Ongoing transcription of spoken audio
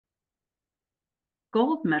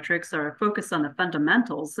Gold metrics are a focus on the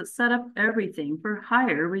fundamentals that set up everything for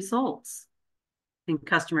higher results. In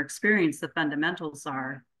customer experience, the fundamentals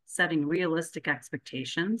are setting realistic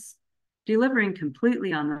expectations, delivering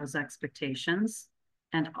completely on those expectations,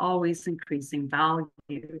 and always increasing value.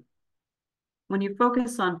 When you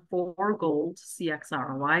focus on 4 gold CX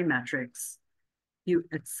ROI metrics, you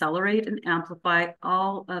accelerate and amplify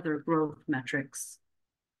all other growth metrics.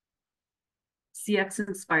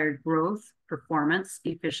 CX-inspired growth, performance,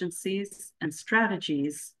 efficiencies, and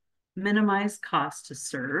strategies minimize cost to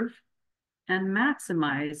serve and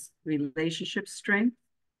maximize relationship strength,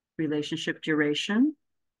 relationship duration,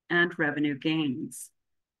 and revenue gains.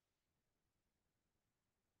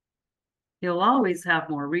 You'll always have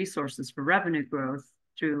more resources for revenue growth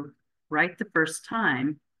through right the first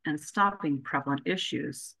time and stopping prevalent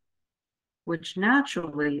issues, which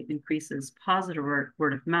naturally increases positive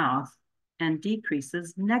word of mouth and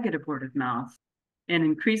decreases negative word of mouth, and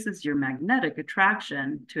increases your magnetic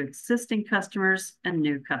attraction to existing customers and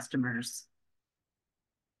new customers.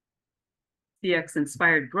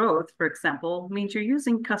 CX-inspired growth, for example, means you're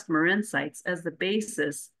using customer insights as the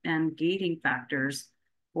basis and gating factors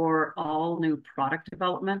for all new product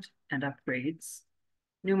development and upgrades,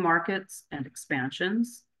 new markets and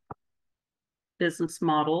expansions, business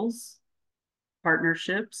models,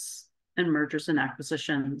 partnerships, and mergers and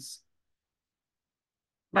acquisitions.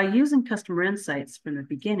 By using customer insights from the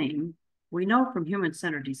beginning, we know from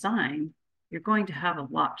human-centered design, you're going to have a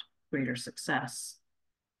lot greater success.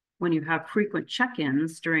 When you have frequent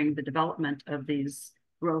check-ins during the development of these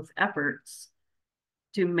growth efforts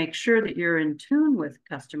to make sure that you're in tune with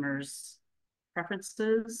customers'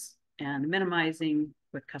 preferences and minimizing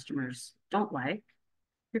what customers don't like,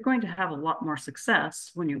 you're going to have a lot more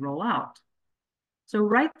success when you roll out. So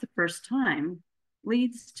right the first time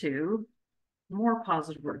leads to more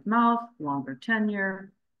positive word of mouth, longer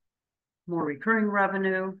tenure, more recurring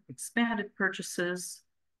revenue, expanded purchases,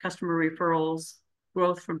 customer referrals,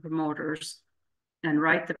 growth from promoters, and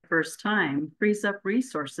right the first time frees up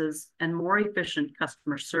resources and more efficient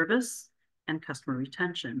customer service and customer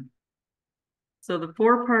retention. So the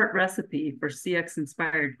 4-part recipe for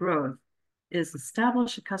CX-inspired growth is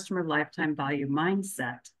establish a customer lifetime value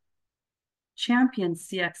mindset, champion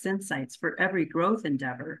CX insights for every growth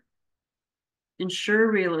endeavor, ensure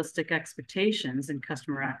realistic expectations in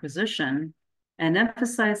customer acquisition, and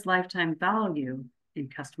emphasize lifetime value in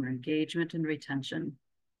customer engagement and retention.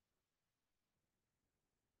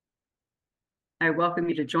 I welcome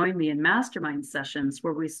you to join me in mastermind sessions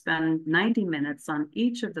where we spend 90 minutes on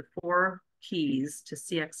each of the 4 keys to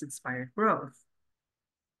CX-inspired growth.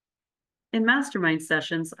 In mastermind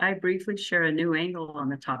sessions, I briefly share a new angle on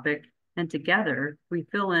the topic, and together we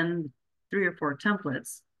fill in 3 or 4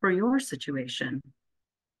 templates for your situation.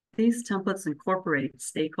 These templates incorporate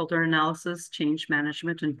stakeholder analysis, change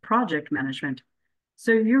management, and project management,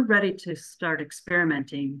 so you're ready to start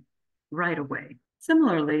experimenting right away.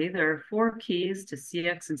 Similarly, there are 4 keys to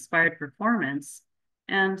CX-inspired performance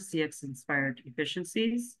and CX-inspired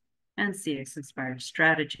efficiencies and CX-inspired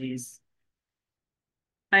strategies.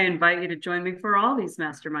 I invite you to join me for all these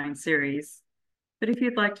mastermind series, but if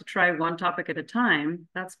you'd like to try one topic at a time,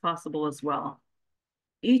 that's possible as well.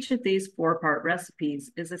 Each of these 4-part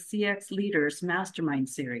recipes is a CX Leaders Mastermind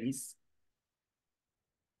series.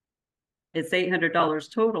 It's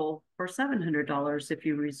 $800 total, or $700 if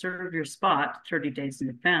you reserve your spot 30 days in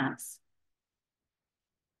advance.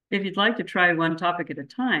 If you'd like to try one topic at a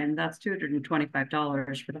time, that's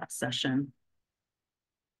 $225 for that session.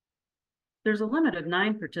 There's a limit of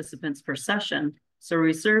 9 participants per session, so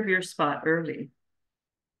reserve your spot early.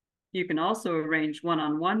 You can also arrange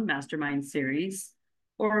one-on-one mastermind series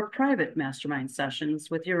or private mastermind sessions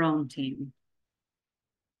with your own team.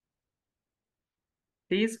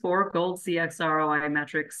 These 4 gold CX ROI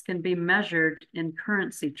metrics can be measured in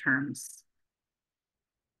currency terms,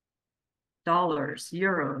 dollars,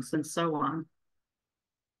 euros, and so on.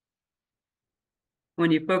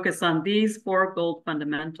 When you focus on these 4 gold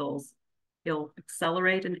fundamentals, you'll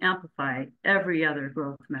accelerate and amplify every other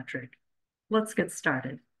growth metric. Let's get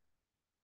started.